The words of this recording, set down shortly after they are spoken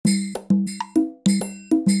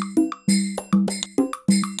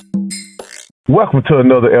Welcome to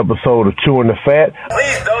another episode of Chewing the Fat.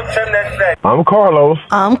 Please don't trim that fat. I'm Carlos.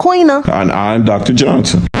 I'm Queena. And I'm Dr.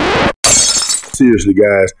 Johnson. Seriously,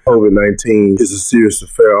 guys, COVID-19 is a serious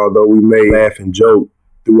affair. Although we may laugh and joke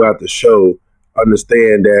throughout the show,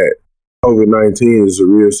 understand that COVID-19 is a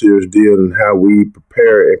real serious deal, and how we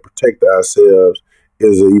prepare and protect ourselves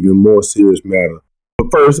is an even more serious matter. But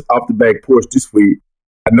first, off the back porch this week,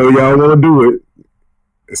 I know y'all want to do it,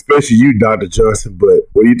 especially you, Dr. Johnson, but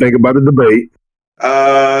what do you think about the debate?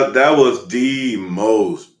 That was the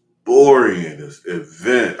most boringest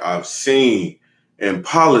event I've seen in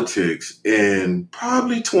politics in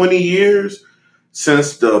probably 20 years,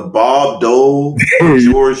 since the Bob Dole,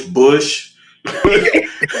 George Bush.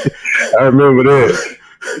 I remember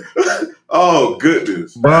that. Oh,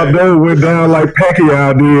 goodness. Bob Dole went down like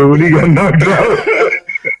Pacquiao did when he got knocked out.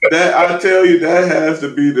 That, I tell you, that has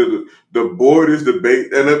to be the boringest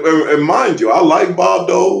debate. And mind you, I like Bob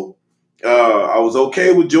Dole. I was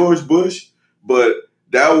okay with George Bush, but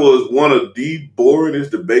that was one of the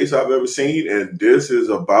boringest debates I've ever seen, and this is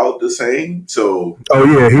about the same. So, oh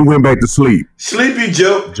yeah, he went back to sleep. Sleepy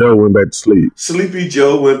Joe. Joe went back to sleep. Sleepy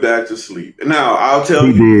Joe went back to sleep. Now, I'll tell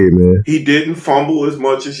you, he did, man. He didn't fumble as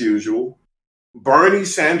much as usual. Bernie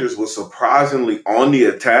Sanders was surprisingly on the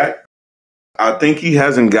attack. I think he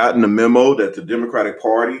hasn't gotten the memo that the Democratic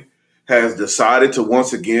Party has decided to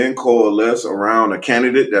once again coalesce around a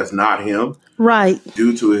candidate that's not him. Right.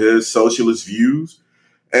 Due to his socialist views.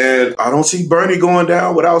 And I don't see Bernie going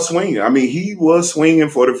down without swinging. I mean, he was swinging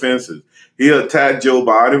for the fences. He attacked Joe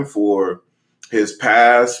Biden for his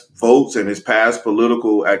past votes and his past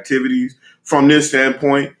political activities. From this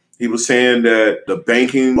standpoint, he was saying that the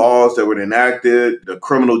banking laws that were enacted, the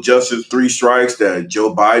criminal justice 3 strikes, that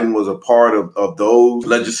Joe Biden was a part of those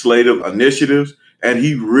legislative initiatives. And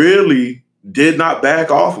he really did not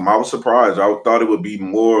back off him. I was surprised. I thought it would be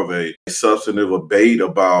more of a substantive debate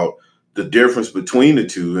about the difference between the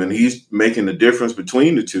two. And he's making the difference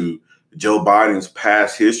between the two, Joe Biden's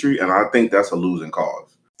past history. And I think that's a losing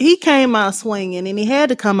cause. He came out swinging, and he had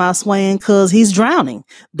to come out swinging because he's drowning.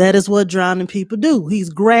 That is what drowning people do.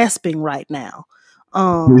 He's grasping right now.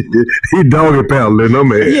 He doggy paddling, no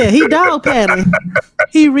man. Yeah, he dog paddling.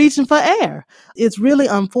 He reaching for air. It's really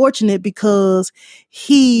unfortunate because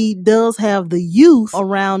he does have the youth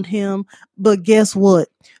around him, but guess what?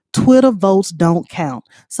 Twitter votes don't count.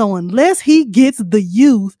 So unless he gets the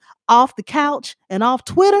youth off the couch and off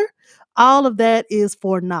Twitter, all of that is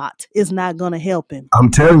for naught. It's not going to help him.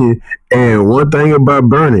 I'm telling you. And one thing about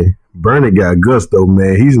Bernie got guts, though,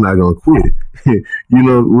 man. He's not going to quit. You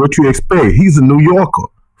know, what you expect? He's a New Yorker.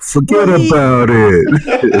 Forget about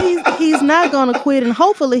it. He's not going to quit, and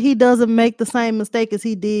hopefully he doesn't make the same mistake as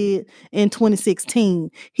he did in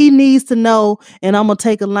 2016. He needs to know, and I'm going to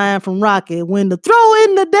take a line from Rocky, when to throw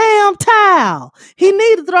in the damn towel. He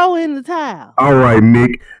needs to throw in the towel. All right,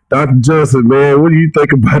 Nick. Dr. Johnson, man, what do you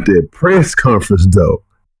think about that press conference, though?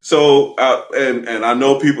 So, and I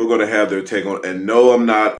know people are going to have their take on it, and no, I'm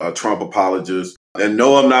not a Trump apologist, and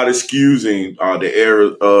no, I'm not excusing the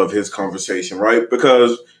error of his conversation, right?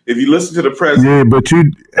 Because if you listen to the press, yeah, but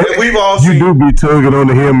we've all seen, you do be tugging on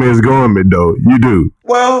the hem of his garment, though. You do.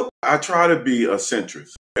 Well, I try to be a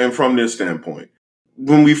centrist, and from this standpoint,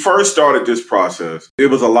 when we first started this process, it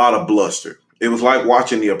was a lot of bluster. It was like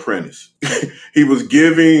watching The Apprentice. He was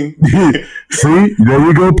giving. See, there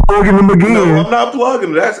you go, plugging him again. No, I'm not plugging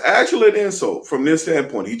him. That's actually an insult from this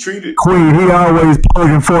standpoint. He treated Queen. He always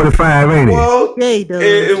plugging 45, ain't he? Well, yeah, he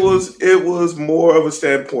does. It was more of a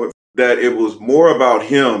standpoint that it was more about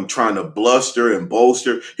him trying to bluster and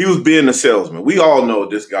bolster. He was being a salesman. We all know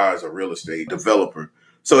this guy's a real estate developer,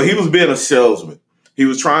 so he was being a salesman. He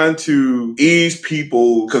was trying to ease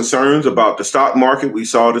people's concerns about the stock market. We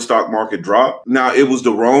saw the stock market drop. Now, it was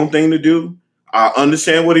the wrong thing to do. I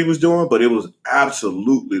understand what he was doing, but it was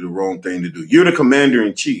absolutely the wrong thing to do. You're the commander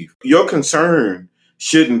in chief. Your concern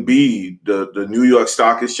shouldn't be the New York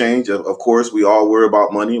Stock Exchange. Of course, we all worry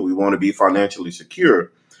about money. We want to be financially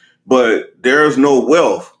secure. But there's no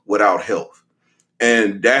wealth without health.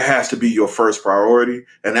 And that has to be your first priority.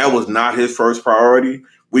 And that was not his first priority.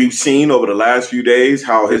 We've seen over the last few days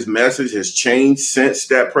how his message has changed since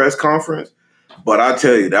that press conference. But I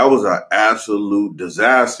tell you, that was an absolute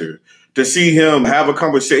disaster to see him have a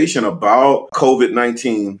conversation about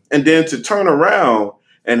COVID-19 and then to turn around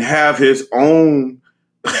and have his own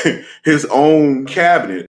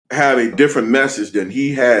cabinet have a different message than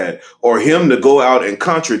he had, or him to go out and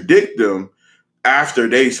contradict them after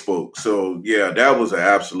they spoke. So, yeah, that was an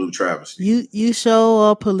absolute travesty. You sure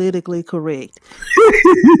are politically correct.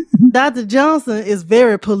 Dr. Johnson is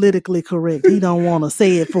very politically correct. He don't want to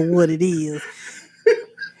say it for what it is.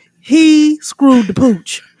 he screwed the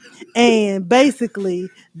pooch. And basically,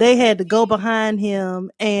 they had to go behind him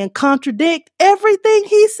and contradict everything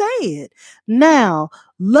he said. Now,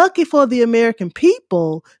 lucky for the American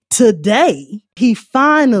people, today, he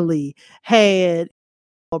finally had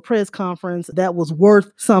a press conference that was worth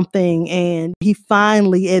something, and he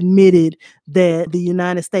finally admitted that the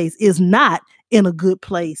United States is not in a good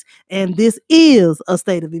place, and this is a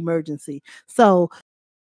state of emergency. So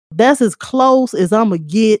that's as close as I'm going to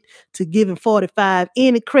get to giving 45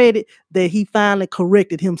 any credit that he finally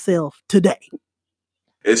corrected himself today.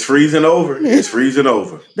 It's freezing over. It's freezing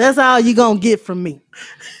over. That's all you're going to get from me.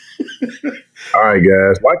 All right,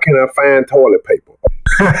 guys. Why can't I find toilet paper?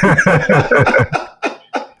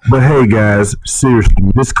 But hey, guys, seriously,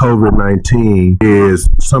 this COVID-19 is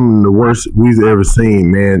some of the worst we've ever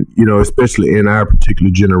seen, man, you know, especially in our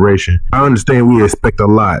particular generation. I understand we expect a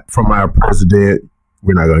lot from our president.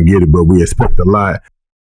 We're not going to get it, but we expect a lot.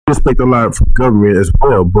 We expect a lot from government as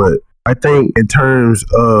well. But I think in terms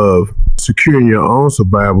of securing your own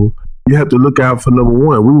survival, you have to look out for number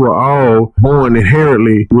one. We were all born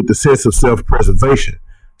inherently with the sense of self-preservation.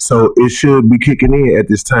 So it should be kicking in at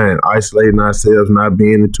this time, isolating ourselves, not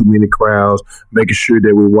being in too many crowds, making sure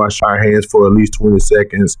that we wash our hands for at least 20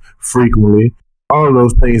 seconds frequently, all of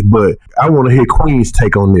those things. But I want to hear Queen's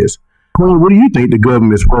take on this. Queen, what do you think the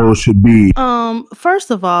government's role should be? First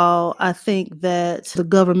of all, I think that the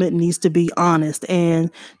government needs to be honest. And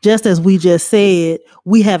just as we just said,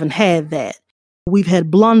 we haven't had that. We've had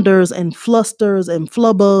blunders and flusters and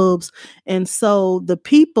flubbubs. And so the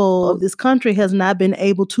people of this country has not been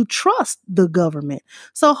able to trust the government.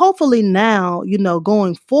 So hopefully now, you know,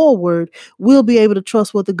 going forward, we'll be able to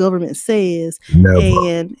trust what the government says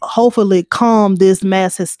and hopefully calm this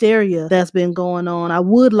mass hysteria that's been going on. I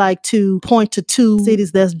would like to point to 2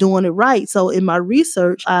 cities that's doing it right. So in my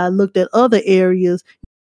research, I looked at other areas.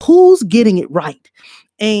 Who's getting it right?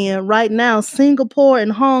 And right now, Singapore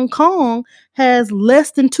and Hong Kong has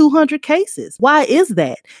less than 200 cases. Why is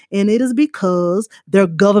that? And it is because their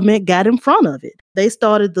government got in front of it. They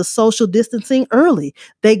started the social distancing early.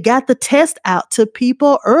 They got the test out to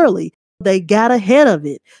people early. They got ahead of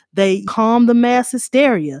it. They calmed the mass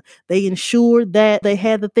hysteria. They ensured that they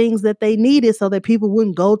had the things that they needed so that people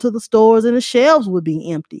wouldn't go to the stores and the shelves would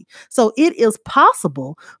be empty. So it is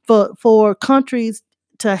possible for countries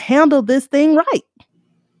to handle this thing right.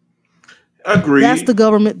 Agreed. That's the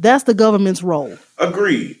government. That's the government's role.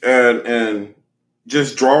 Agreed. And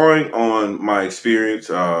just drawing on my experience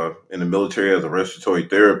in the military as a respiratory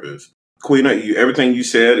therapist, Queen, everything you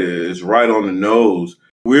said is right on the nose.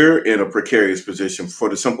 We're in a precarious position for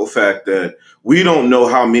the simple fact that we don't know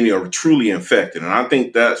how many are truly infected. And I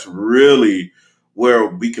think that's really where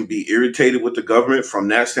we can be irritated with the government from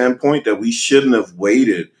that standpoint, that we shouldn't have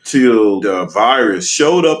waited till the virus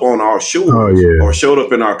showed up on our shores or showed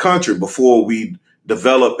up in our country before we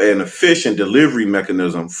develop an efficient delivery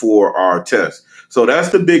mechanism for our tests. So that's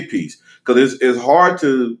the big piece, because it's hard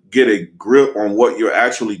to get a grip on what you're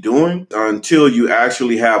actually doing until you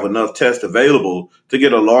actually have enough tests available to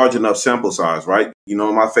get a large enough sample size, right? You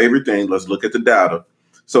know, my favorite thing, let's look at the data.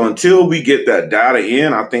 So until we get that data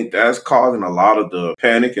in, I think that's causing a lot of the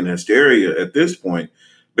panic and hysteria at this point,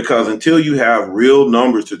 because until you have real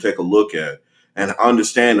numbers to take a look at and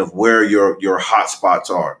understand of where your hot spots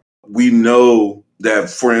are. We know that,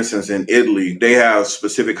 for instance, in Italy, they have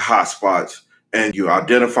specific hot spots and you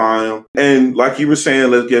identify them. And like you were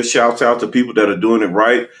saying, let's give shouts out to people that are doing it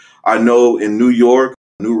right. I know in New York,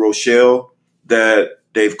 New Rochelle, that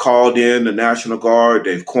they've called in the National Guard,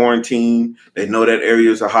 they've quarantined, they know that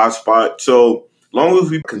area is a hot spot. So long as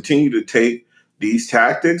we continue to take these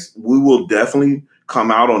tactics, we will definitely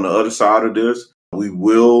come out on the other side of this. We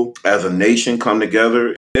will, as a nation, come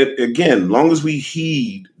together. Again, long as we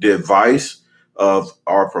heed the advice of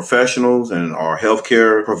our professionals and our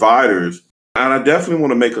healthcare providers. And I definitely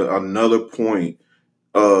want to make another point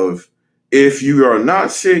of, if you are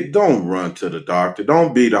not sick, don't run to the doctor.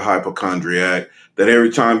 Don't be the hypochondriac that every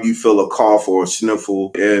time you feel a cough or a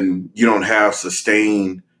sniffle and you don't have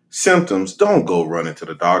sustained symptoms, don't go running to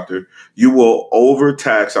the doctor. You will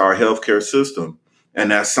overtax our healthcare system.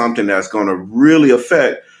 And that's something that's going to really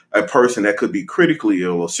affect a person that could be critically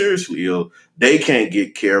ill or seriously ill. They can't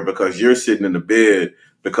get care because you're sitting in the bed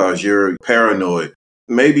because you're paranoid.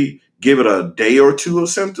 Maybe give it a day or two of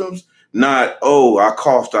symptoms. Not, oh, I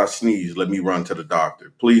coughed, I sneezed, let me run to the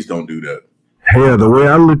doctor. Please don't do that. Hell, the way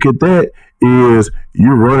I look at that is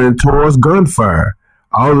you're running towards gunfire.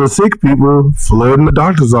 All the sick people flooding the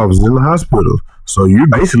doctor's office in the hospitals. So you're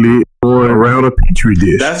basically or around a petri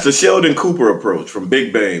dish. That's the Sheldon Cooper approach from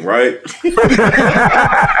Big Bang, right?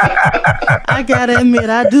 I gotta admit,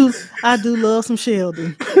 I do love some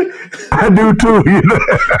Sheldon. I do too. You know?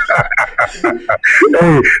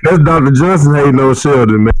 Hey, that's Dr. Johnson hating on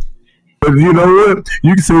Sheldon, man. But you know what?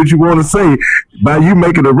 You can say what you want to say. By you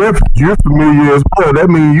making a reference, you're familiar as well. That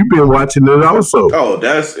means you've been watching it also. Oh,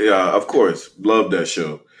 that's, of course. Love that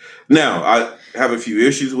show. Now, I have a few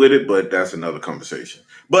issues with it, but that's another conversation.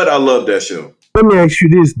 But I love that show. Let me ask you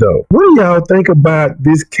this, though. What do y'all think about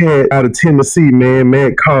this cat out of Tennessee, man,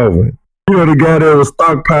 Matt Colvin? You know, the guy that was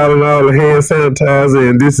stockpiling all the hand sanitizer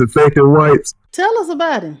and disinfectant wipes? Tell us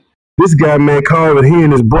about him. This guy, Matt Colvin, he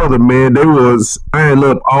and his brother, man, they was ironing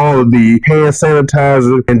up all of the hand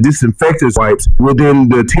sanitizer and disinfectant wipes within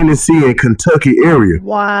the Tennessee and Kentucky area.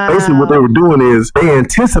 Wow. Basically, what they were doing is they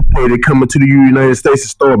anticipated coming to the United States to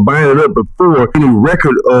start buying it up before any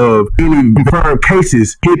record of any confirmed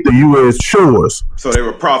cases hit the U.S. shores. So they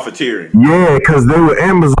were profiteering. Yeah, because they were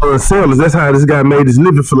Amazon sellers. That's how this guy made his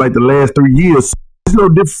living for like the last 3 years. It's no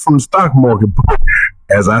different from the stock market. But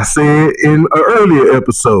as I said in earlier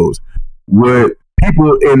episodes, what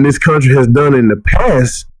people in this country has done in the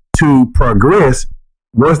past to progress,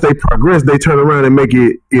 once they progress, they turn around and make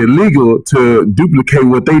it illegal to duplicate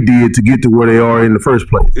what they did to get to where they are in the first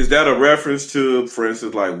place. Is that a reference to, for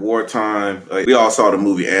instance, like wartime? Like we all saw the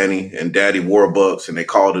movie Annie and Daddy Warbucks, and they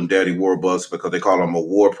called him Daddy Warbucks because they called him a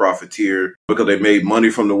war profiteer because they made money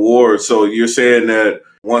from the war. So you're saying that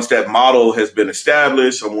once that model has been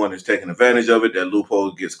established, someone is taking advantage of it, that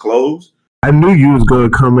loophole gets closed? I knew you was going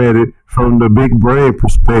to come at it from the big brain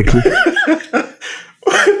perspective.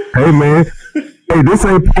 Hey, man. Hey, this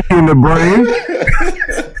ain't picking the brain.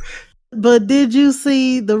 But did you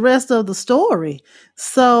see the rest of the story?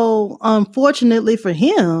 So, unfortunately for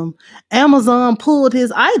him, Amazon pulled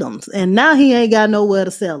his items, and now he ain't got nowhere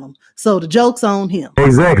to sell them. So the joke's on him.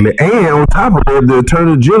 Exactly. And on top of that, the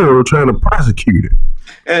Attorney General trying to prosecute it.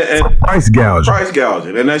 And price gouging. Price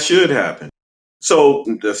gouging. And that should happen. So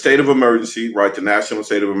the state of emergency, right, the national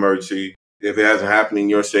state of emergency, if it hasn't happened in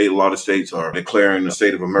your state, a lot of states are declaring a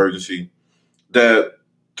state of emergency. That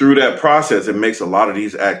through that process, it makes a lot of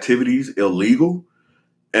these activities illegal.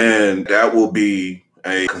 And that will be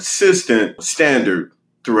a consistent standard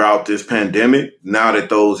throughout this pandemic now that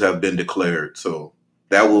those have been declared. So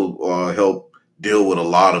that will help deal with a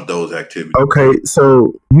lot of those activities. Okay,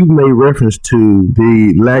 so you made reference to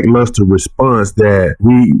the lackluster response that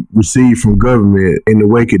we received from government in the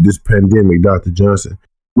wake of this pandemic, Dr. Johnson.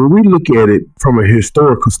 When we look at it from a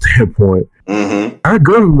historical standpoint, our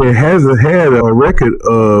government hasn't had a record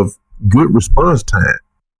of good response time.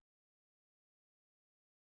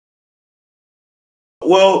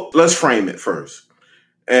 Well, let's frame it first.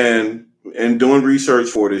 And doing research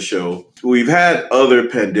for this show, we've had other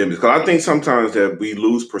pandemics. Because I think sometimes that we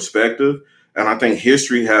lose perspective, and I think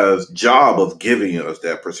history has a job of giving us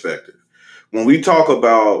that perspective. When we talk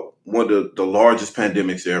about one of the largest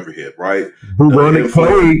pandemics ever hit, right? Bubonic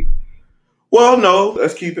plague. Well, no,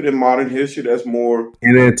 let's keep it in modern history. That's more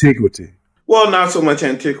in antiquity. Well, not so much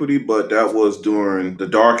antiquity, but that was during the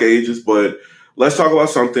Dark Ages. But let's talk about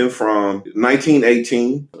something from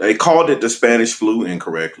 1918. They called it the Spanish flu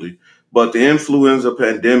incorrectly, but the influenza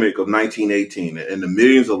pandemic of 1918 and the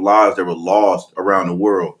millions of lives that were lost around the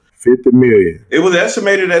world. 50 million. It was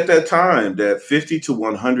estimated at that time that 50 to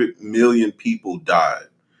 100 million people died.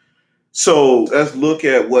 So let's look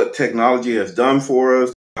at what technology has done for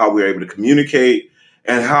us, how we're able to communicate,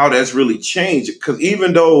 and how that's really changed. Because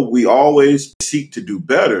even though we always seek to do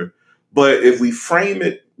better, but if we frame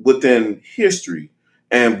it within history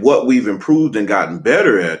and what we've improved and gotten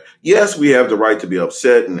better at, yes, we have the right to be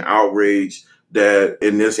upset and outraged that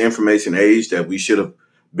in this information age that we should have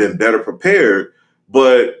been better prepared.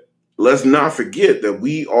 But let's not forget that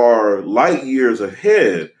we are light years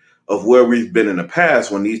ahead of where we've been in the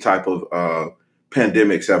past when these type of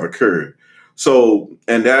pandemics have occurred. So,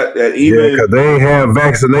 and that even because they ain't have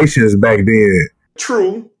vaccinations back then.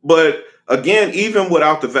 True, but again, even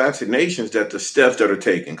without the vaccinations, that the steps that are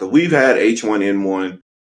taken, because we've had H1N1,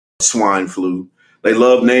 swine flu. They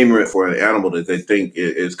love naming it for an animal that they think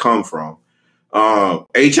it's come from.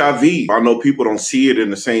 HIV. I know people don't see it in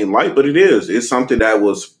the same light, but it is. It's something that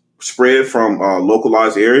was spread from a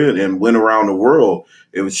localized area and went around the world.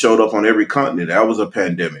 It showed up on every continent. That was a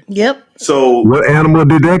pandemic. Yep. So what animal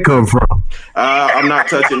did that come from? I'm not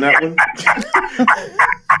touching that one.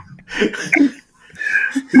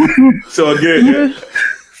 So again,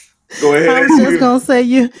 go ahead. I was just going to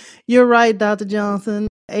say you're right, Dr. Johnson.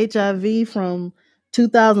 HIV from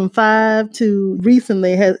 2005 to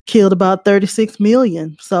recently has killed about 36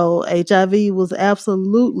 million. So HIV was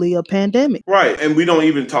absolutely a pandemic. Right. And we don't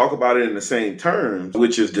even talk about it in the same terms,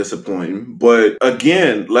 which is disappointing. But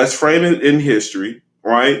again, let's frame it in history,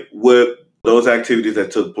 right? With those activities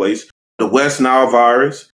that took place. The West Nile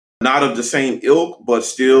virus, not of the same ilk, but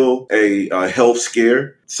still a health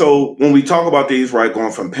scare. So when we talk about these, right,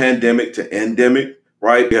 going from pandemic to endemic,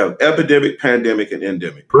 right, we have epidemic, pandemic, and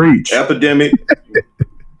endemic. Preach. Epidemic,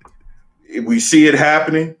 we see it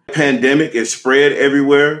happening. Pandemic, is spread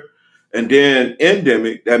everywhere. And then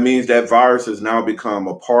endemic, that means that virus has now become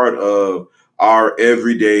a part of our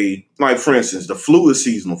everyday, like for instance, the flu is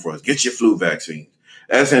seasonal for us. Get your flu vaccine.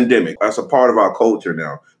 That's endemic. That's a part of our culture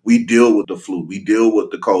now. We deal with the flu. We deal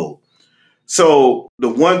with the cold. So the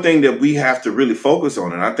one thing that we have to really focus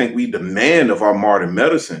on, and I think we demand of our modern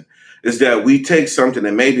medicine, is that we take something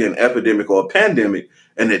that may be an epidemic or a pandemic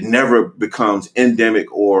and it never becomes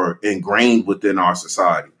endemic or ingrained within our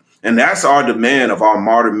society. And that's our demand of our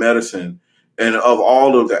modern medicine and of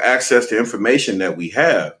all of the access to information that we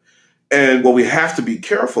have. And what we have to be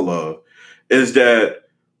careful of is that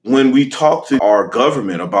when we talk to our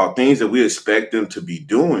government about things that we expect them to be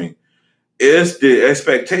doing, is the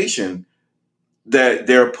expectation that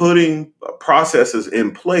they're putting processes in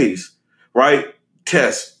place, right?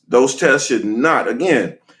 Tests. Those tests should not,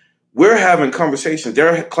 again, we're having conversations.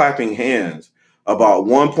 They're clapping hands about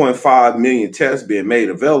 1.5 million tests being made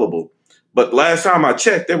available. But last time I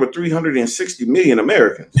checked, there were 360 million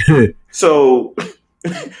Americans. So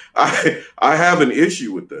I have an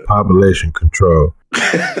issue with that. Population control.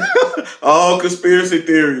 All conspiracy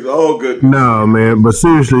theories. Oh, goodness. No, man. But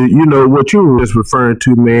seriously, you know, what you were just referring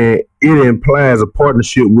to, man, it implies a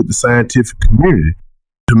partnership with the scientific community.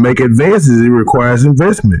 To make advances, it requires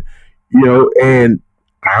investment. You know, and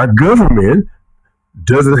our government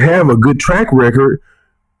doesn't have a good track record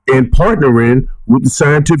in partnering with the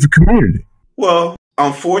scientific community. Well,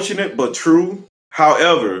 unfortunate but true.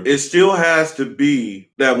 However, it still has to be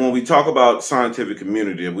that when we talk about scientific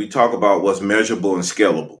community, we talk about what's measurable and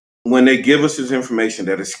scalable. When they give us this information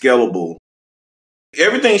that is scalable,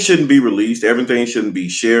 everything shouldn't be released. Everything shouldn't be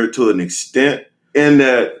shared to an extent in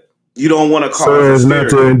that you don't want to cause so as not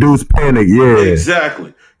to induce panic. Yeah,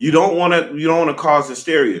 exactly. You don't want to cause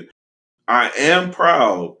hysteria. I am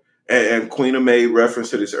proud, and Queen made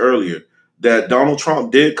reference to this earlier, that Donald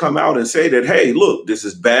Trump did come out and say that, hey, look, this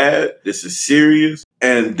is bad, this is serious,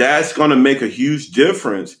 and that's going to make a huge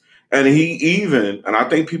difference. And he even, and I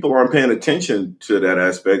think people aren't paying attention to that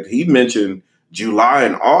aspect, he mentioned July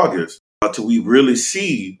and August till we really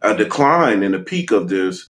see a decline in the peak of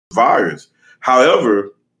this virus.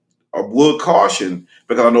 However, I would caution,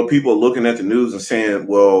 because I know people are looking at the news and saying,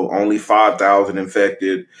 well, only 5,000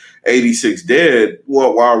 infected, 86 dead.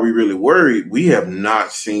 Well, why are we really worried? We have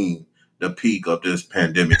not seen the peak of this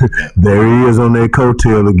pandemic event. There he is on that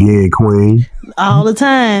coattail again, Queen. All the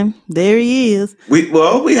time. There he is. We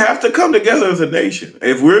have to come together as a nation.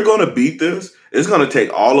 If we're going to beat this, it's going to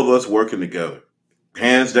take all of us working together,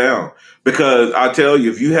 hands down. Because I tell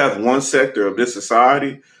you, if you have one sector of this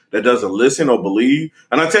society that doesn't listen or believe,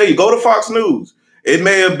 and I tell you, go to Fox News. It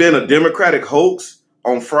may have been a Democratic hoax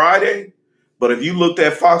on Friday, but if you looked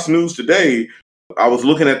at Fox News today, I was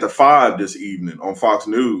looking at the 5 this evening on Fox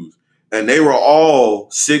News, and they were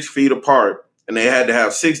all 6 feet apart, and they had to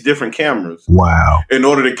have 6 different cameras. Wow. In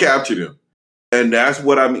order to capture them. And that's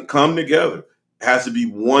what I mean. Come together. It has to be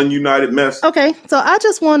one united message. Okay. So I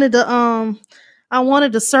just wanted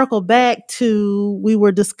to circle back to, we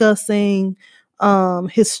were discussing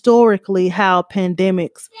historically how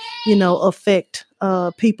pandemics, affect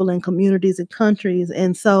people in communities and countries.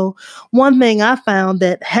 And so one thing I found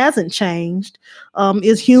that hasn't changed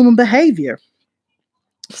is human behavior.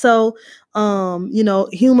 So,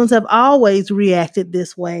 humans have always reacted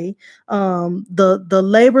this way. The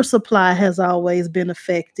labor supply has always been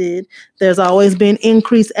affected. There's always been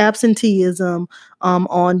increased absenteeism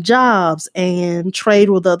on jobs and trade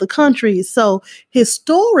with other countries. So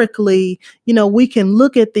historically, we can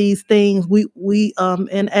look at these things.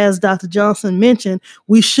 And as Dr. Johnson mentioned,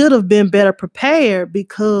 we should have been better prepared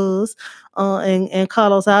because and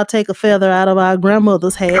Carlos, I'll take a feather out of our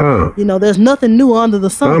grandmother's hat. There's nothing new under the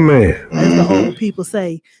sun, as the old people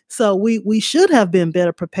say. So we should have been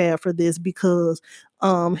better prepared for this because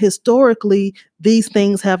historically these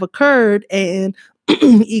things have occurred and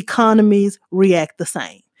economies react the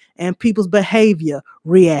same and people's behavior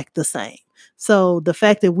react the same. So the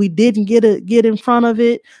fact that we didn't get in front of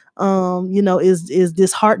it, is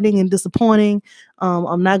disheartening and disappointing.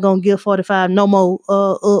 I'm not going to give 45 no more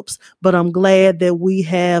ups, but I'm glad that we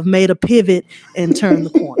have made a pivot and turned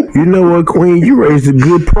the corner. You know what, Queen? You raised a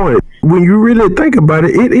good point. When you really think about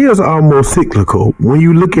it, it is almost cyclical when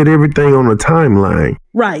you look at everything on a timeline.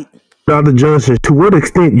 Right. Dr. Johnson, to what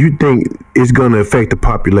extent you think it's going to affect the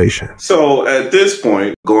population? So at this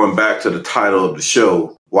point, going back to the title of the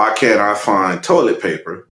show, why can't I find toilet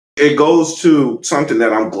paper? It goes to something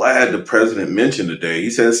that I'm glad the president mentioned today. He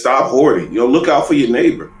said, stop hoarding. Look out for your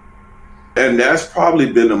neighbor. And that's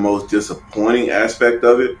probably been the most disappointing aspect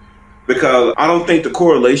of it, because I don't think the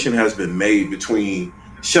correlation has been made between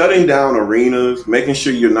shutting down arenas, making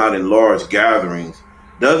sure you're not in large gatherings,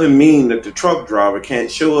 doesn't mean that the truck driver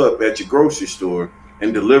can't show up at your grocery store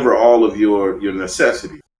and deliver all of your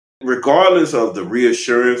necessities. Regardless of the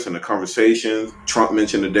reassurance and the conversations, Trump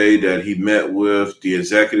mentioned today that he met with the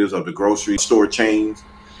executives of the grocery store chains,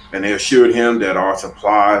 and they assured him that our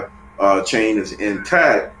supply chain is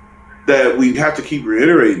intact, that we have to keep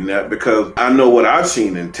reiterating that, because I know what I've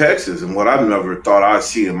seen in Texas and what I've never thought I'd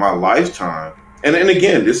see in my lifetime. And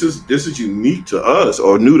again, this is unique to us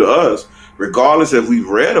or new to us. Regardless if we've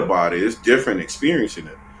read about it, it's different experiencing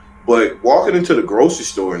it. But walking into the grocery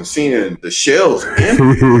store and seeing the shelves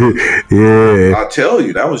empty, yeah, I'll tell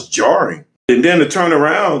you, that was jarring. And then to turn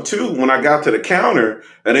around, too, when I got to the counter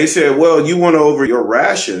and they said, well, you went over your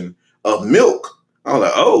ration of milk. I was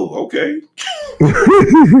like, oh, okay.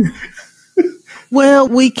 Well,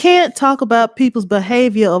 we can't talk about people's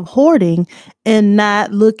behavior of hoarding and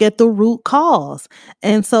not look at the root cause.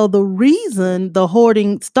 And so the reason the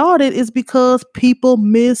hoarding started is because people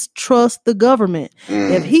mistrust the government.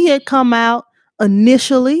 If he had come out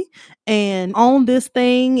initially and owned this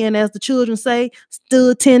thing, and as the children say,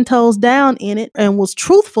 stood 10 toes down in it and was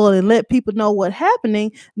truthful and let people know what's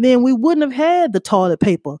happening, then we wouldn't have had the toilet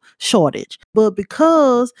paper shortage. But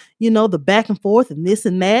because, the back and forth and this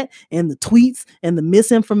and that and the tweets and the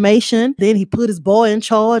misinformation, then he put his boy in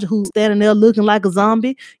charge who's standing there looking like a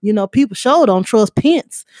zombie. People sure don't trust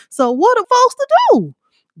Pence. So what are folks to do?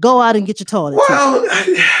 Go out and get your toilet. Well,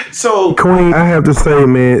 so Queen, I have to say,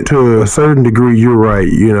 man, to a certain degree, you're right.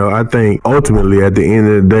 I think ultimately at the end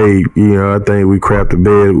of the day, I think we crap the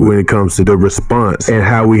bed when it comes to the response and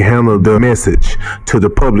how we handle the message to the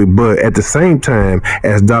public. But at the same time,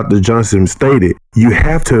 as Dr. Johnson stated, you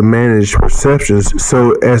have to manage perceptions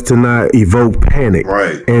so as to not evoke panic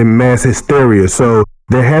and mass hysteria. So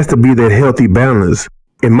there has to be that healthy balance,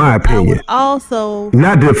 in my opinion. Also,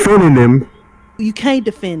 not defending them. You can't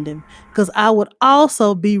defend him, because I would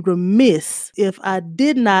also be remiss if I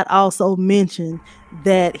did not also mention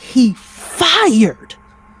that he fired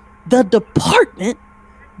the department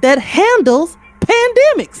that handles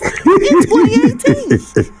pandemics in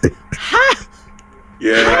 2018. How?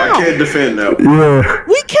 Yeah, How? I can't defend that one. Yeah.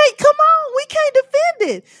 We can't defend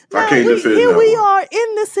it. I can't defend here that we one. are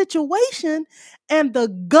in this situation, and the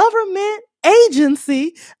government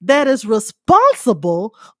agency that is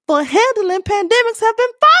responsible for handling pandemics have been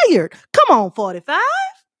fired. Come on, 45.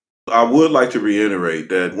 I would like to reiterate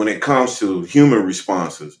that when it comes to human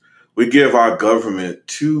responses, we give our government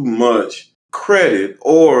too much credit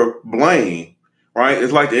or blame, right?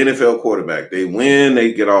 It's like the NFL quarterback. They win,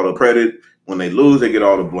 they get all the credit. When they lose, they get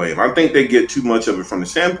all the blame. I think they get too much of it from the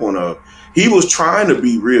standpoint of he was trying to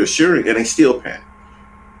be reassuring and they still panic.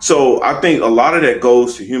 So I think a lot of that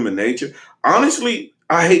goes to human nature. Honestly,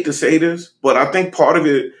 I hate to say this, but I think part of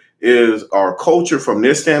it is our culture from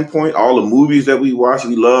this standpoint. All the movies that we watch,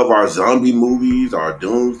 we love our zombie movies, our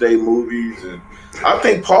doomsday movies. And I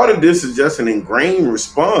think part of this is just an ingrained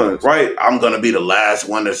response, right? I'm going to be the last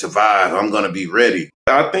one to survive. I'm going to be ready.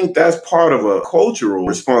 I think that's part of a cultural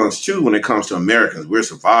response, too, when it comes to Americans. We're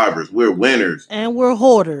survivors. We're winners. And we're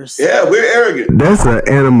hoarders. Yeah, we're arrogant. That's an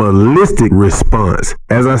animalistic response.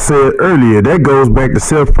 As I said earlier, that goes back to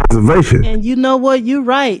self-preservation. And you know what? You're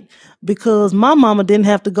right. Because my mama didn't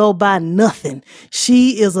have to go buy nothing.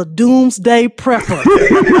 She is a doomsday prepper.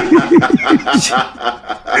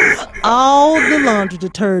 All the laundry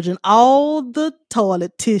detergent, all the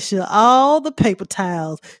toilet tissue, all the paper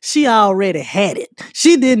towels, she already had it.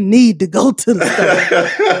 She didn't need to go to the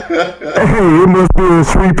store. Hey, it must be a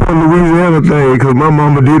Shreveport, Louisiana thing, because my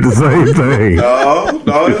mama did the same thing. No,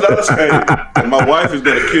 it's not the same. And my wife is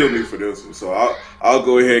going to kill me for this one, so I'll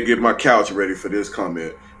go ahead and get my couch ready for this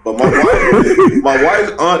comment. But my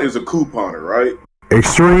wife's aunt is a couponer, right?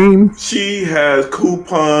 Extreme. She has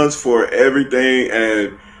coupons for everything,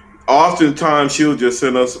 and oftentimes she'll just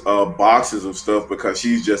send us boxes of stuff because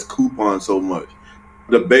she's just couponed so much.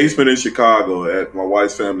 The basement in Chicago at my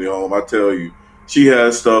wife's family home, I tell you, she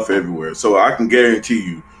has stuff everywhere. So I can guarantee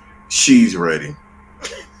you she's ready.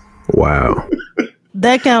 Wow.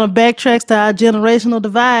 That kind of backtracks to our generational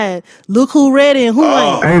divide. Look who ready and who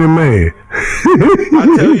ain't. Ain't a man.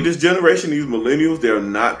 I tell you, this generation, these millennials, they're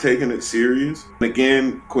not taking it serious. And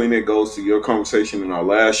again, Queen, it goes to your conversation in our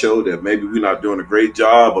last show that maybe we're not doing a great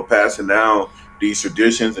job of passing down these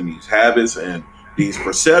traditions and these habits and these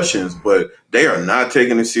perceptions, but they are not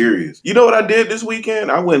taking it serious. You know what I did this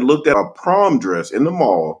weekend? I went and looked at a prom dress in the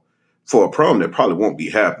mall for a prom that probably won't be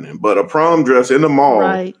happening, but a prom dress in the mall,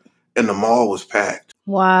 Right. and the mall was packed.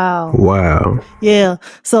 Wow. Wow. Yeah.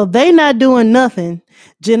 So they not doing nothing.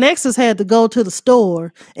 Gen Xers had to go to the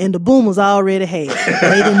store and the boomers already had.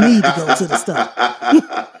 They didn't need to go to the store.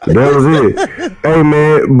 That was it. Hey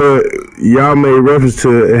man, but y'all made reference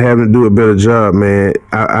to having to do a better job, man.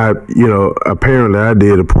 I apparently I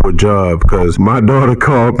did a poor job because my daughter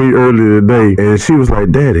called me earlier today and she was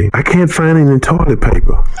like, "Daddy, I can't find any toilet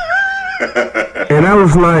paper." And I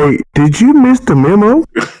was like, "Did you miss the memo?"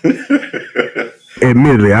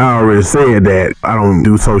 Admittedly, I already said that I don't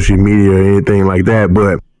do social media or anything like that,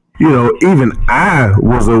 but even I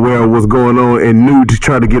was aware of what's going on and knew to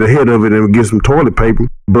try to get ahead of it and get some toilet paper.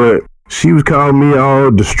 But she was calling me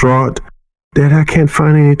all distraught that I can't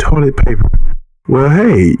find any toilet paper. Well,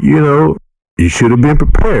 hey, you should have been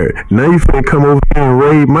prepared. Now you finna come over here and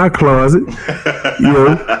raid my closet,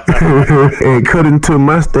 and cut into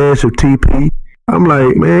my stash of TP. I'm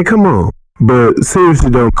like, man, come on. But seriously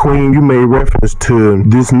though, Queen, you made reference to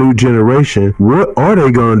this new generation. What are they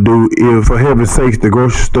going to do if, for heaven's sakes, the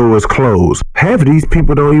grocery store is closed? Half of these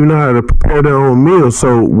people don't even know how to prepare their own meals.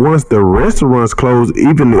 So once the restaurants close,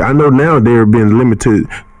 I know now they're being limited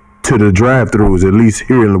to the drive-thrus, at least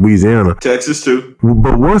here in Louisiana. Texas too.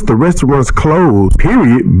 But once the restaurants close,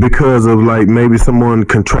 period, because of like maybe someone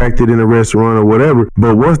contracted in a restaurant or whatever,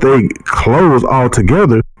 but once they close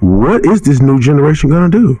altogether, what is this new generation going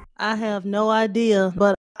to do? I have no idea,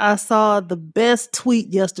 but I saw the best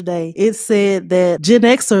tweet yesterday. It said that Gen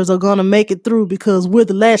Xers are going to make it through because we're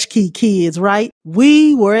the latchkey kids, right?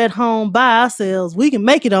 We were at home by ourselves. We can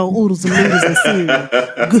make it on oodles and noodles and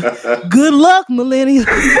cereal. Good luck, millennials.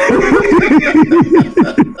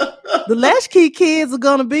 The latchkey kids are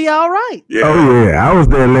going to be all right. Yeah. Oh, yeah. I was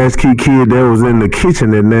that latchkey kid that was in the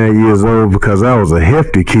kitchen at 9 years old because I was a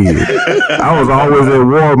hefty kid. I was always at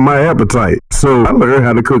war with my appetite. So I learned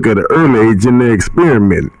how to cook at an early age in the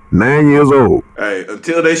experiment. 9 years old. Hey,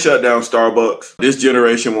 until they shut down Starbucks, this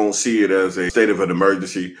generation won't see it as a state of an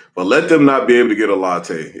emergency. But let them not be able to get a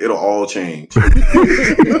latte. It'll all change.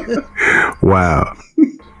 Wow.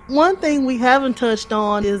 One thing we haven't touched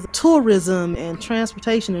on is tourism and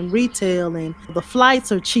transportation and retail, and the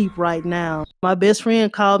flights are cheap right now. My best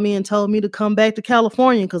friend called me and told me to come back to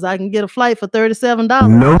California because I can get a flight for $37.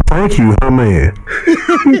 No, thank you, huh, man.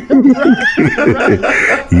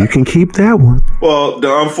 You can keep that one. Well,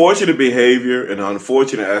 the unfortunate behavior and the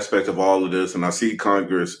unfortunate aspect of all of this, and I see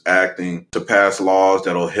Congress acting to pass laws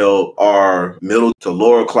that'll help our middle to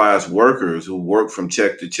lower class workers who work from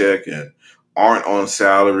check to check and aren't on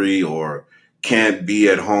salary or can't be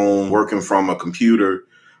at home working from a computer.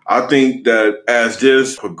 I think that as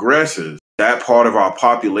this progresses, that part of our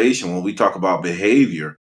population, when we talk about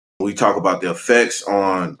behavior, when we talk about the effects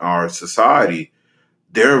on our society,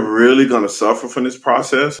 they're really going to suffer from this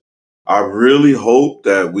process. I really hope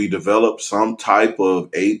that we develop some type of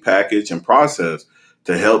aid package and process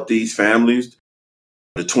to help these families,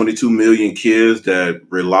 the 22 million kids that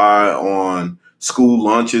rely on school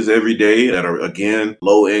lunches every day that are, again,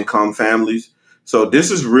 low income families. So this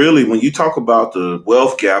is really, when you talk about the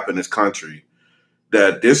wealth gap in this country,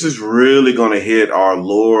 that this is really going to hit our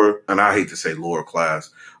lower, and I hate to say lower class,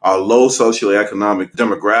 our low socioeconomic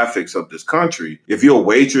demographics of this country. If you're a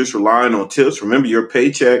waitress relying on tips, remember your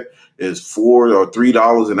paycheck is $4 or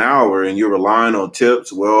 $3 an hour and you're relying on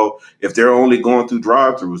tips. Well, if they're only going through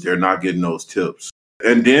drive-thrus, they're not getting those tips.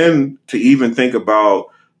 And then to even think about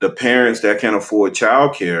the parents that can't afford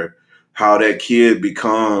childcare, how that kid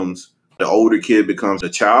becomes, the older kid becomes a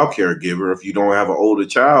child caregiver. If you don't have an older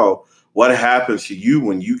child, what happens to you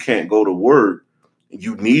when you can't go to work?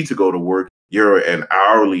 You need to go to work. You're an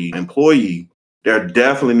hourly employee. There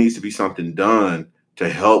definitely needs to be something done to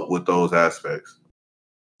help with those aspects.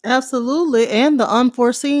 Absolutely. And the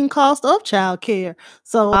unforeseen cost of childcare.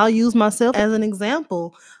 So I'll use myself as an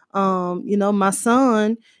example. My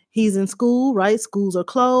son, he's in school, right? Schools are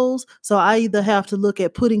closed. So I either have to look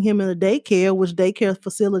at putting him in a daycare, which daycare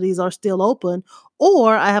facilities are still open,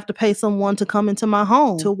 or I have to pay someone to come into my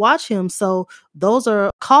home to watch him. So those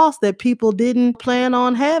are costs that people didn't plan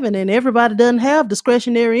on having. And everybody doesn't have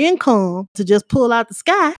discretionary income to just pull out the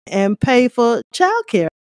sky and pay for childcare.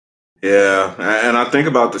 Yeah. And I think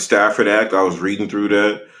about the Stafford Act. I was reading through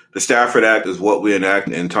that. The Stafford Act is what we enact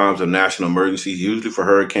in times of national emergencies, usually for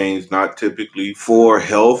hurricanes, not typically for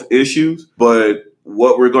health issues. But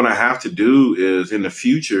what we're going to have to do is in the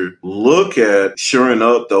future look at shoring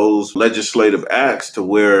up those legislative acts to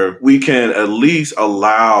where we can at least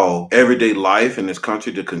allow everyday life in this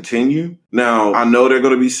country to continue. Now, I know there are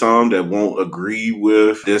going to be some that won't agree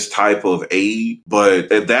with this type of aid,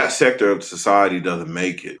 but if that sector of society doesn't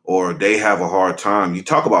make it or they have a hard time, you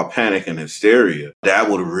talk about panic and hysteria, that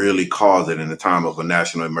would really cause it in the time of a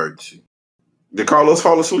national emergency. Did Carlos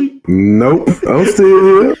fall asleep? Nope, I'm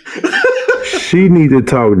still here. She need to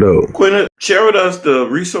talk though. Quinta, share with us the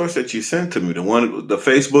resource that you sent to me, the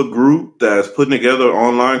Facebook group that's putting together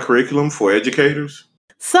online curriculum for educators.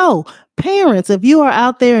 So, parents, if you are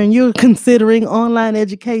out there and you're considering online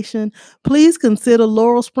education, please consider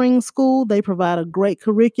Laurel Springs School. They provide a great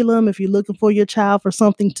curriculum if you're looking for your child for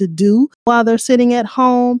something to do while they're sitting at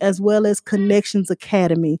home, as well as Connections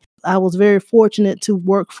Academy. I was very fortunate to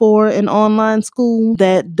work for an online school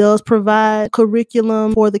that does provide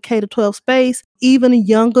curriculum for the K-12 space. Even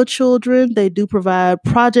younger children, they do provide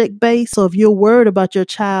project-based. So if you're worried about your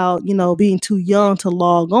child, being too young to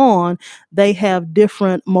log on, they have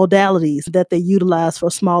different modalities that they utilize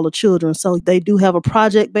for smaller children. So they do have a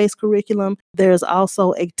project-based curriculum. There's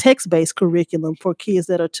also a text-based curriculum for kids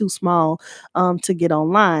that are too small to get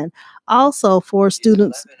online. Also, for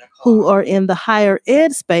students who are in the higher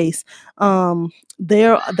ed space, they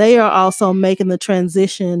are also making the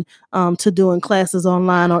transition to doing classes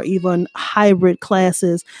online or even hybrid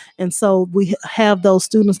classes. And so we have those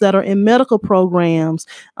students that are in medical programs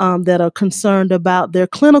that are concerned about their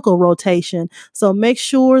clinical rotation. So make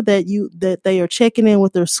sure that they are checking in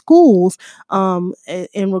with their schools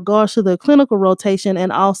in regards to their clinical rotation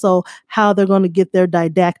and also how they're going to get their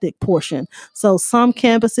didactic portion. So some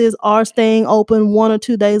campuses are staying open 1 or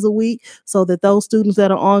 2 days a week so that those students that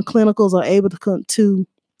are on clinicals are able to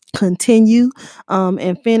continue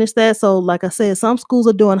and finish that. So like I said, some schools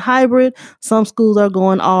are doing hybrid, some schools are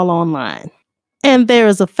going all online. And there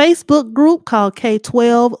is a Facebook group called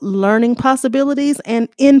K-12 Learning Possibilities. And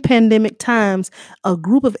in pandemic times, a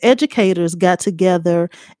group of educators got together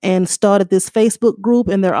and started this Facebook group,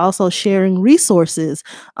 and they're also sharing resources.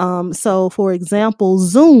 So, for example,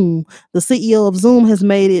 Zoom, the CEO of Zoom has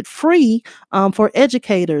made it free for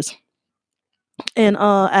educators. And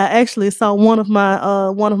I actually saw one of my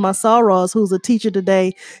sorors who's a teacher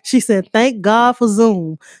today. She said, "Thank God for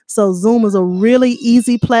Zoom." So Zoom is a really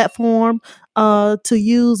easy platform to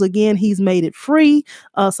use. Again, he's made it free.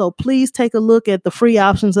 So please take a look at the free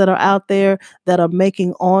options that are out there that are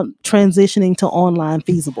making transitioning to online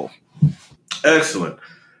feasible. Excellent.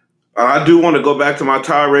 I do want to go back to my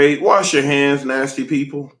tirade. Wash your hands, nasty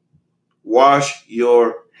people. Wash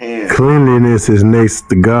your hands. Cleanliness is next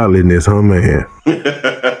to godliness, huh, man?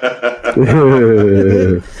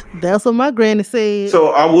 That's what my granny said.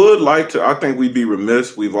 So I think we'd be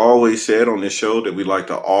remiss. We've always said on this show that we like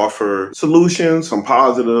to offer solutions, some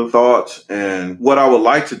positive thoughts. And what I would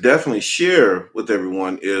like to definitely share with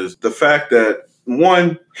everyone is the fact that,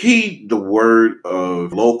 one, heed the word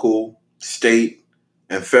of local, state,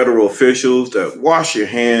 and federal officials that wash your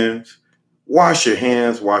hands, wash your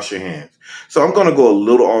hands, wash your hands. So I'm going to go a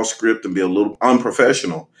little off script and be a little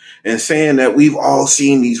unprofessional and saying that we've all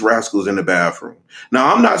seen these rascals in the bathroom.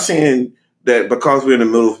 Now, I'm not saying that because we're in the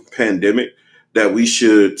middle of a pandemic that we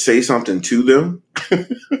should say something to them.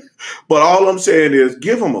 But all I'm saying is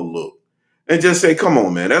give them a look and just say, come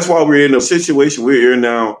on, man. That's why we're in the situation we're in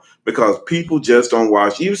now, because people just don't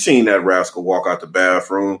wash. You've seen that rascal walk out the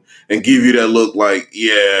bathroom and give you that look like,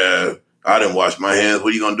 yeah, I didn't wash my hands. What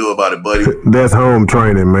are you going to do about it, buddy? That's home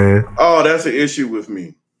training, man. Oh, that's an issue with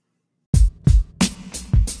me.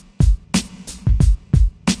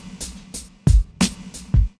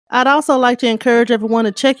 I'd also like to encourage everyone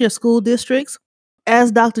to check your school districts.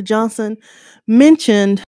 As Dr. Johnson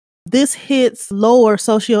mentioned, this hits lower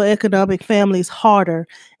socioeconomic families harder.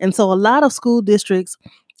 And so a lot of school districts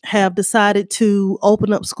have decided to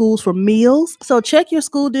open up schools for meals. So check your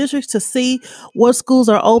school districts to see what schools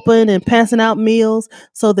are open and passing out meals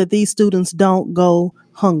so that these students don't go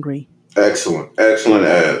hungry. Excellent. Excellent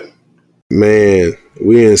ad. Man,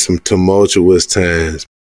 we're in some tumultuous times.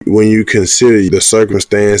 When you consider the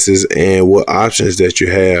circumstances and what options that you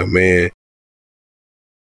have, man,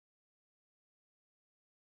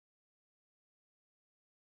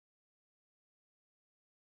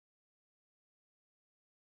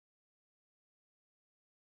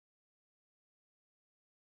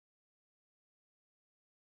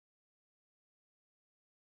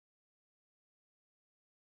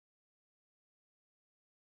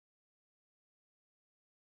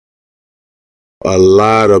 A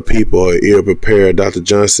lot of people are ill prepared. Dr.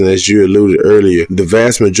 Johnson, as you alluded earlier, the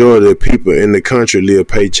vast majority of people in the country live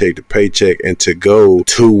paycheck to paycheck, and to go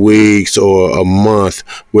 2 weeks or a month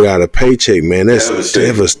without a paycheck, man, that's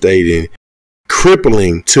devastating,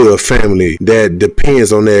 crippling to a family that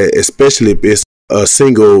depends on that, especially if it's a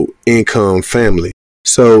single income family.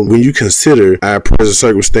 So when you consider our present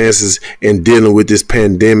circumstances in dealing with this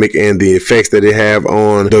pandemic and the effects that it have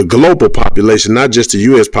on the global population, not just the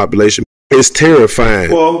U.S. population, it's terrifying.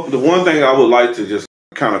 Well, the one thing I would like to just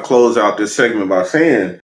kind of close out this segment by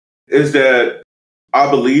saying is that I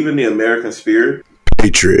believe in the American spirit.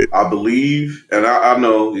 Patriot. I believe, and I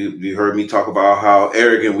know you heard me talk about how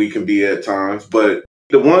arrogant we can be at times, but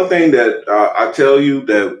the one thing that I tell you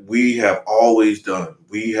that we have always done,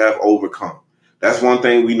 we have overcome. That's one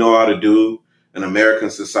thing we know how to do in American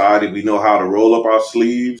society. We know how to roll up our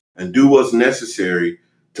sleeves and do what's necessary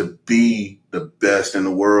to be the best in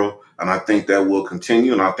the world. And I think that will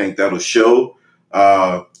continue, and I think that'll show.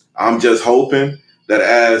 I'm just hoping that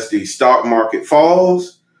as the stock market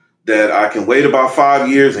falls, that I can wait about 5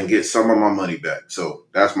 years and get some of my money back. So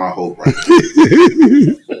that's my hope right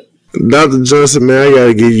now. Dr. Johnson, man, I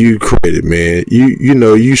gotta give you credit, man. You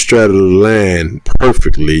know, you straddle the line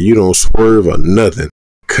perfectly. You don't swerve or nothing.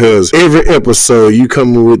 Cause every episode you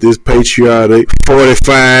come with this patriotic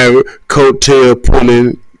 45 coattail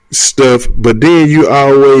pulling stuff, but then you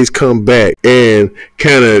always come back and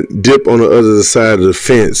kind of dip on the other side of the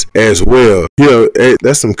fence as well. You know,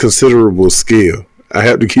 that's some considerable skill. I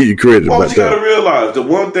have to give you credit about that. You got to realize, the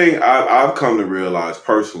one thing I've come to realize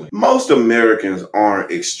personally, most Americans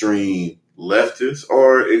aren't extreme leftists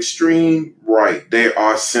or extreme right. They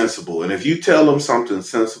are sensible. And if you tell them something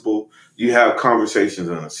sensible, you have conversations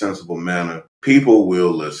in a sensible manner, people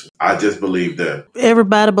will listen. I just believe that.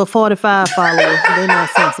 Everybody but 45 followers, they're not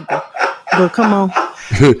sensible. But come on.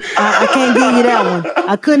 I can't give you that one.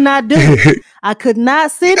 I could not do it. I could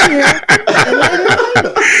not sit here and let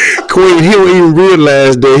it. Queen, he don't even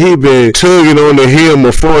realize that he been tugging on the hem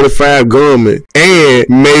of 45 garment and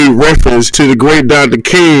made reference to the great Dr.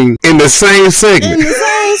 King in the same segment. In the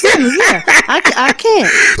same sentence, yeah. I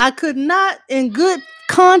can't. I could not, in good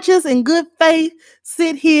conscience and good faith,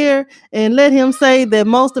 sit here and let him say that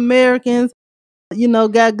most Americans, you know,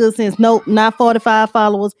 got good sense. Nope, not 45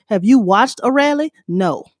 followers. Have you watched a rally?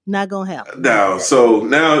 No, not gonna happen. Now,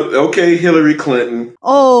 okay, Hillary Clinton.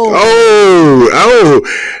 Oh,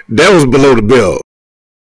 that was below the belt.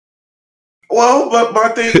 Well, but my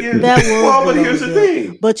thing is, but here's the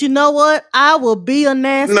thing. But you know what? I will be a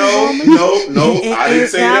nasty woman. No, I didn't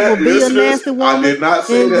say that. I will be a nasty woman. I did not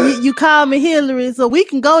say that. You call me Hillary, so we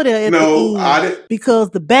can go there at the end. I didn't. Because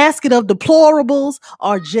the basket of deplorables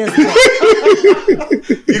are just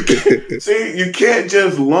you can't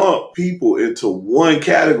just lump people into one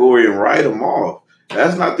category and write them off.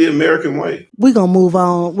 That's not the American way. We're gonna move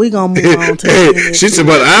on. We're gonna move on to hey, she said,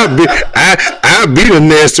 but I'll be the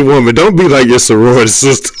nasty woman. Don't be like your sorority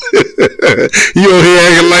sister. You over here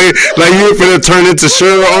acting like you're finna turn into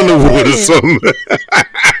Cheryl Underwood or something.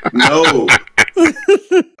 No.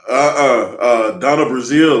 Donna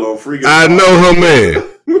Brazile on Freaking. I know her, man.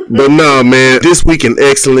 But no, man, this week in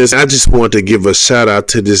excellence, I just want to give a shout out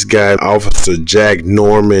to this guy, Officer Jack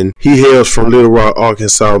Norman. He hails from Little Rock,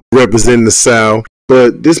 Arkansas, representing the South.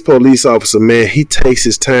 But this police officer, man, he takes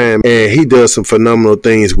his time and he does some phenomenal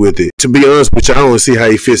things with it. To be honest with you, I don't see how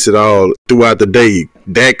he fits it all throughout the day.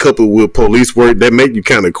 That coupled with police work, that make you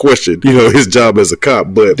kind of question, you know, his job as a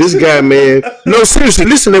cop. But this guy, man, no, seriously,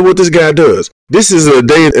 listen to what this guy does. This is a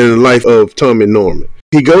day in the life of Tommy Norman.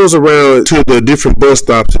 He goes around to the different bus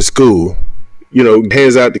stops at school. You know,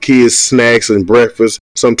 hands out the kids snacks and breakfast.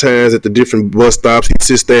 Sometimes at the different bus stops, he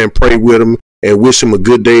sits there and pray with them and wish them a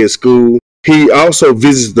good day at school. He also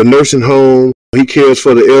visits the nursing home. He cares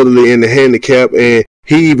for the elderly and the handicapped, and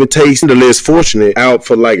he even takes the less fortunate out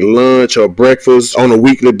for like lunch or breakfast on a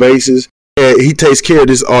weekly basis. And he takes care of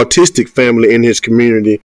this autistic family in his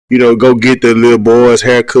community. You know, go get the little boys'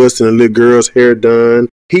 haircuts and the little girls' hair done.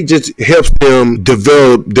 He just helps them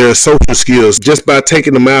develop their social skills just by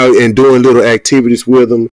taking them out and doing little activities with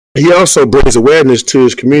them. He also brings awareness to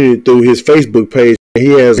his community through his Facebook page. He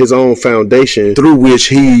has his own foundation through which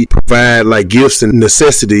he provides like gifts and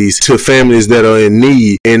necessities to families that are in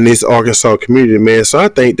need in this Arkansas community, man. So I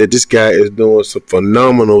think that this guy is doing some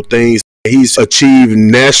phenomenal things. He's achieved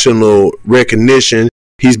national recognition.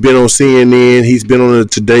 He's been on CNN. He's been on the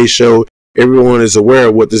Today Show. Everyone is aware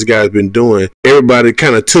of what this guy's been doing. Everybody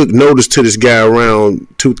kind of took notice to this guy around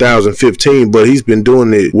 2015, but he's been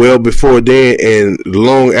doing it well before then and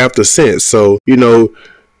long after since. So, you know,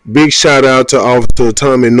 Big shout out to Officer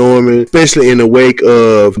Tommy Norman, especially in the wake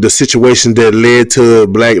of the situation that led to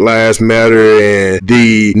Black Lives Matter and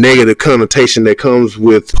the negative connotation that comes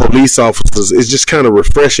with police officers. It's just kind of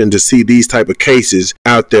refreshing to see these type of cases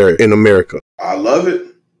out there in America. I love it.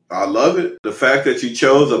 I love it. The fact that you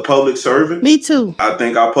chose a public servant. Me too. I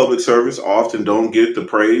think our public servants often don't get the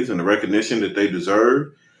praise and the recognition that they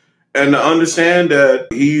deserve. And to understand that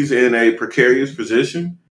he's in a precarious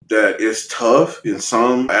position, that it's tough in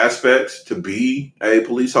some aspects to be a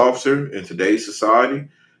police officer in today's society,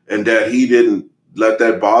 and that he didn't let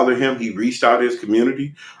that bother him. He reached out to his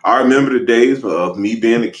community. I remember the days of me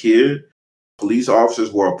being a kid. Police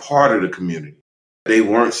officers were a part of the community. They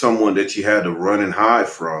weren't someone that you had to run and hide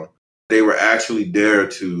from. They were actually there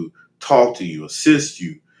to talk to you, assist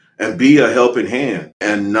you, and be a helping hand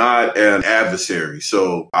and not an adversary.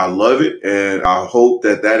 So I love it, and I hope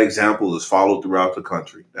that that example is followed throughout the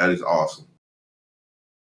country. That is awesome.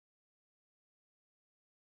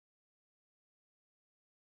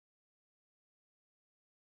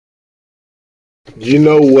 You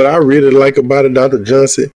know what I really like about it, Dr.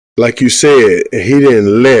 Johnson? Like you said, he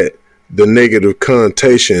didn't let the negative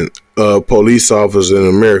connotation of police officers in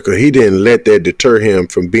America, he didn't let that deter him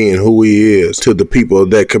from being who he is to the people of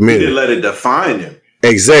that community. He didn't let it define him.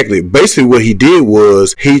 Exactly. Basically, what he did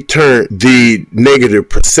was he turned the negative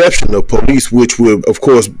perception of police, which would, of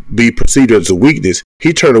course, be perceived as a weakness.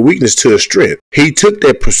 He turned a weakness to a strength. He took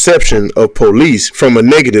that perception of police from a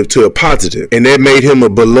negative to a positive, and that made him a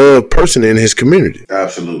beloved person in his community.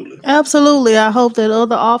 Absolutely. Absolutely. I hope that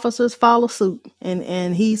other officers follow suit,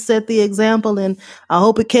 and he set the example, and I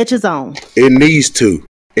hope it catches on. It needs to.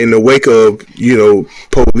 In the wake of,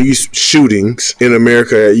 police shootings in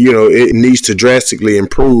America, it needs to drastically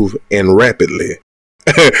improve and rapidly.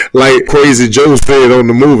 Like Crazy Joe said on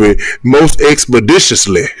the movie, most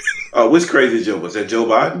expeditiously. Which Crazy Joe? Was that Joe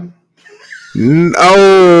Biden? No.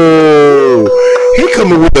 He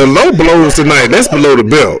coming with the low blows tonight. That's below the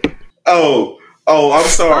belt. Oh, I'm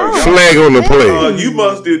sorry. Flag on the play. You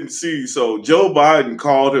must didn't see. So Joe Biden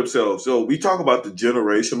called himself. So we talk about the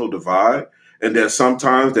generational divide, and that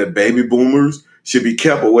sometimes that baby boomers should be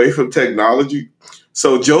kept away from technology.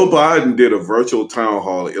 So Joe Biden did a virtual town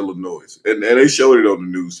hall in Illinois, and they showed it on the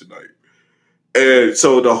news tonight. And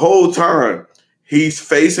so the whole time he's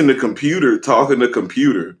facing the computer, talking to the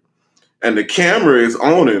computer, and the camera is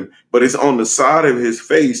on him, but it's on the side of his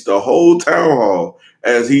face the whole town hall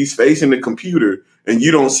as he's facing the computer, and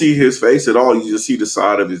you don't see his face at all. You just see the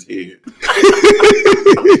side of his head.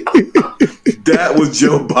 That was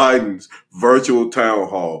Joe Biden's virtual town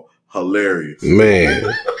hall. Hilarious. Man.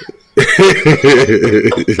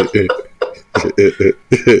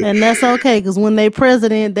 And that's okay, because when they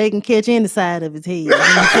president, they can catch any side of his head.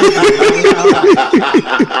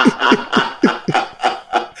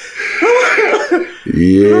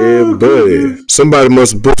 Yeah, buddy. Somebody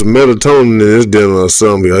must have put some melatonin in his dinner or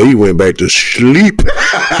something. He went back to sleep.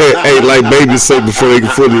 Hey, like babies say before they can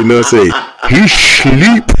fully enunciate, he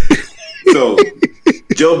sleep. So,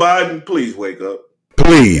 Joe Biden, please wake up.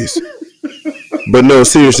 Please. But no,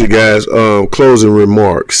 seriously, guys, closing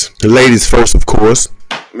remarks. Ladies first, of course.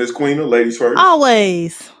 Miss Queena, ladies first.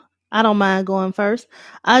 Always. I don't mind going first.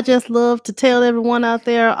 I just love to tell everyone out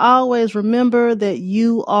there, always remember that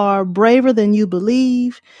you are braver than you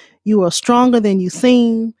believe, you are stronger than you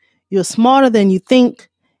seem, you're smarter than you think,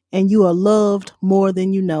 and you are loved more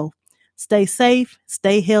than you know. Stay safe,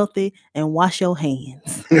 stay healthy, and wash your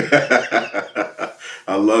hands.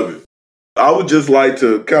 I love it. I would just like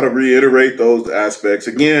to kind of reiterate those aspects.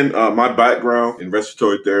 Again, my background in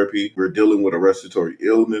respiratory therapy, we're dealing with a respiratory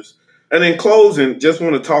illness. And in closing, just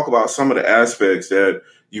want to talk about some of the aspects that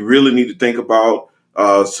you really need to think about,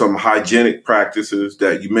 some hygienic practices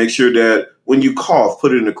that you make sure that when you cough,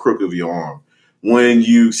 put it in the crook of your arm. When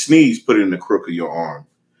you sneeze, put it in the crook of your arm.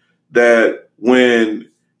 That when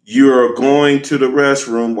you're going to the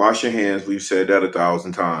restroom, wash your hands. We've said that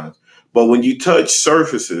 1,000 times. But when you touch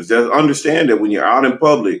surfaces, that understand that when you're out in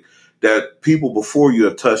public, that people before you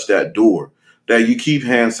have touched that door, that you keep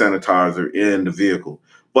hand sanitizer in the vehicle.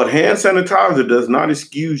 But hand sanitizer does not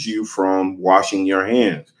excuse you from washing your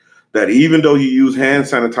hands. That even though you use hand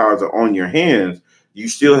sanitizer on your hands, you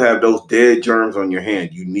still have those dead germs on your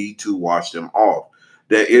hand. You need to wash them off.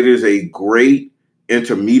 That it is a great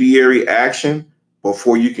intermediary action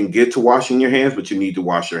before you can get to washing your hands, but you need to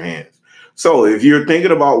wash your hands. So if you're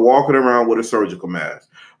thinking about walking around with a surgical mask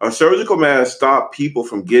stops people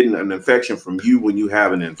from getting an infection from you when you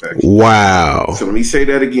have an infection. Wow. So let me say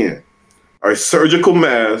that again. A surgical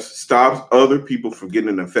mask stops other people from getting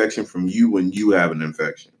an infection from you when you have an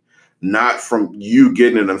infection, not from you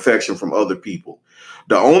getting an infection from other people.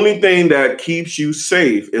 The only thing that keeps you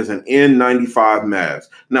safe is an N95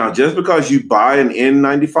 mask. Now, just because you buy an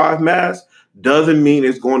N95 mask doesn't mean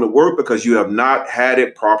it's going to work because you have not had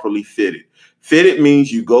it properly fitted. Fitted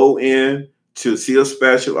means you go in to see a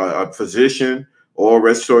physician or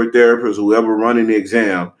respiratory therapist, whoever running the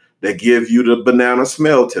exam, that give you the banana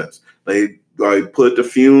smell test. They put the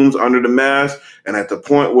fumes under the mask, and at the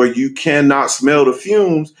point where you cannot smell the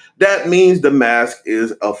fumes, that means the mask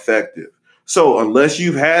is effective. So unless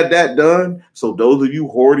you've had that done, so those of you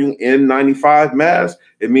hoarding N95 masks,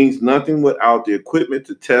 it means nothing without the equipment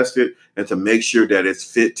to test it and to make sure that it's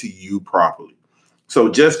fit to you properly. So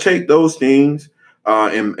just take those things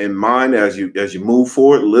in mind as you move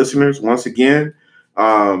forward, listeners. Once again,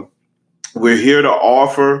 we're here to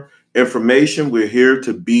offer information. We're here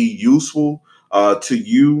to be useful to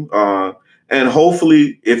you. And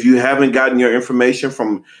hopefully, if you haven't gotten your information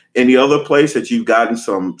from any other place, that you've gotten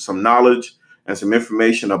some knowledge and some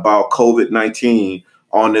information about COVID-19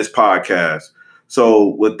 on this podcast. So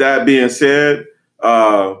with that being said,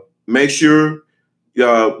 make sure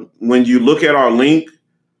when you look at our link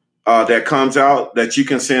that comes out, that you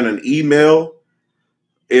can send an email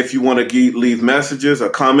if you want to leave messages or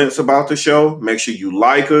comments about the show. Make sure you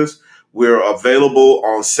like us. We're available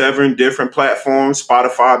on 7 different platforms,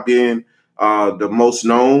 Spotify being the most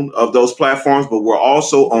known of those platforms, but we're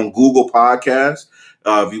also on Google Podcasts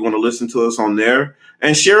if you want to listen to us on there.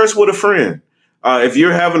 And share us with a friend. If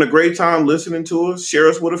you're having a great time listening to us, share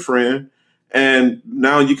us with a friend. And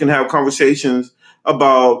now you can have conversations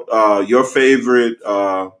about your favorite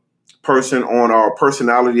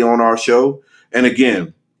personality on our show. And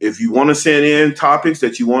again, if you want to send in topics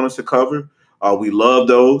that you want us to cover, we love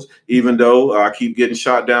those, even though I keep getting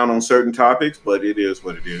shot down on certain topics, but it is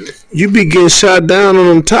what it is. You be getting shot down on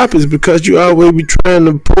them topics because you always be trying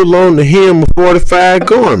to pull on the hem of 45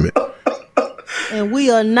 garment. And we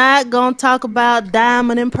are not going to talk about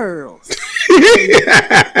diamond and pearls.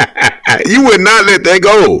 You would not let that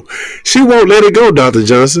go. She won't let it go, Dr.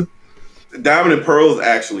 Johnson. Diamond and Pearl is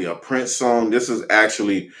actually a Prince song. This is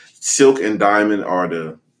actually Silk and Diamond are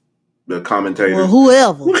the commentators. Well,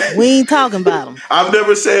 whoever. We ain't talking about them. I've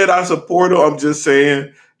never said I support them. I'm just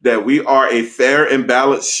saying that we are a fair and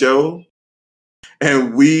balanced show,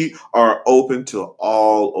 and we are open to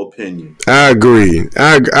all opinions. I agree.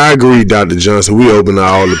 I agree, Dr. Johnson. We open to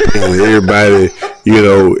all opinions. Everybody,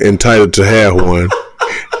 entitled to have one.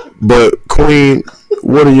 But, Queen,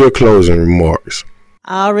 what are your closing remarks?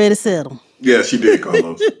 I already said them. Yeah, she did,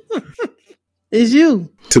 Carlos. It's you.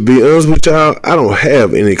 To be honest with y'all, I don't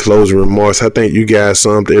have any closing remarks. I think you guys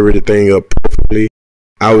summed everything up perfectly.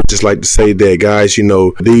 I would just like to say that, guys,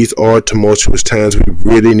 these are tumultuous times. We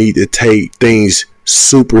really need to take things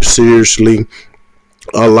super seriously.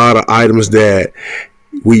 A lot of items that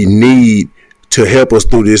we need to help us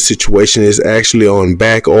through this situation is actually on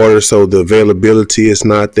back order, so the availability is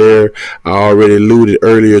not there. I already alluded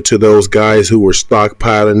earlier to those guys who were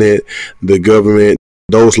stockpiling it. The government,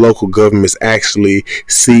 those local governments actually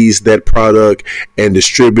seized that product and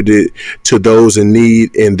distributed it to those in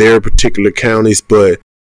need in their particular counties. But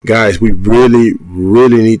guys, we really,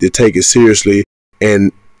 really need to take it seriously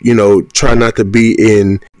and try not to be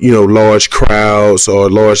in, large crowds or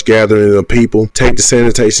large gathering of people. Take the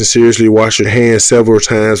sanitation seriously. Wash your hands several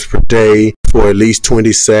times per day for at least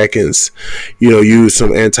 20 seconds. Use some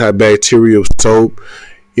antibacterial soap,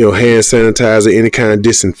 hand sanitizer, any kind of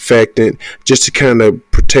disinfectant, just to kind of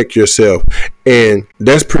protect yourself. And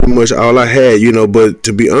that's pretty much all I had, but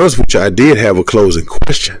to be honest with you, I did have a closing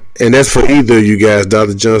question. And that's for either of you guys,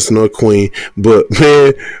 Dr. Johnson or Queen. But,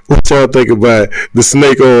 man, what y'all think about the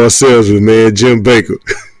snake oil salesman, man, Jim Baker?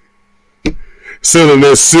 Selling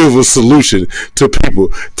that silver solution to people,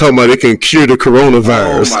 talking about it can cure the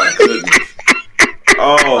coronavirus. Oh, my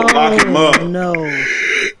goodness. Lock him up. No.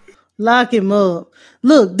 Lock him up.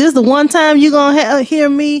 Look, this is the one time you're going to hear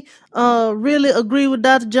me really agree with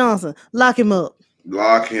Dr. Johnson. Lock him up.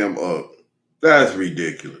 Lock him up. That's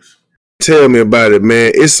ridiculous. Tell me about it,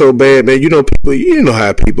 man. It's so bad, man. People,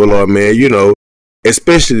 how people are, man.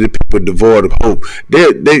 Especially the people devoid of hope.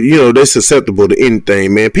 They're susceptible to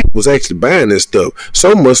anything, man. People was actually buying this stuff.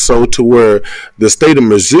 So much so to where the state of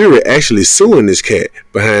Missouri actually suing this cat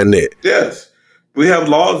behind that. Yes. We have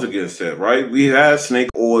laws against that, right? We had snake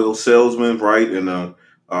oil salesmen, right, in the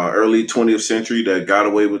early 20th century that got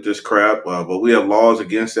away with this crap. But we have laws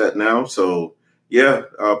against that now. So, yeah,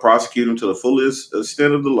 prosecute them to the fullest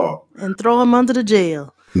extent of the law. And throw them under the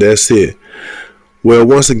jail. That's it. Well,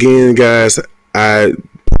 once again, guys, I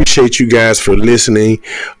appreciate you guys for listening.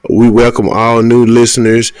 We welcome all new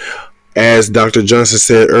listeners. As Dr. Johnson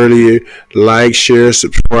said earlier, like, share,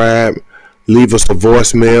 subscribe. leave us a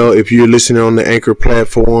voicemail if you're listening on the Anchor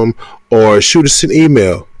platform, or shoot us an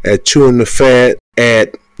email at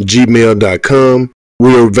chewingthefat@gmail.com.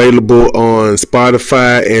 We're available on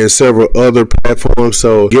Spotify and several other platforms,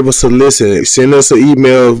 so give us a listen. Send us an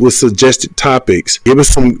email with suggested topics. Give us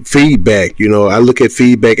some feedback. You know, I look at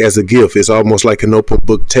feedback as a gift. It's almost like an open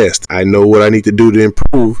book test. I know what I need to do to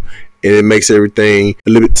improve, and it makes everything a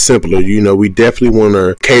little bit simpler. You know, we definitely want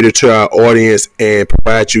to cater to our audience and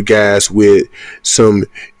provide you guys with some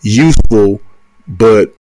useful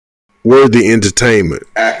but worthy entertainment.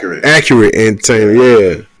 Accurate entertainment,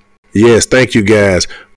 yeah. Yes, thank you guys.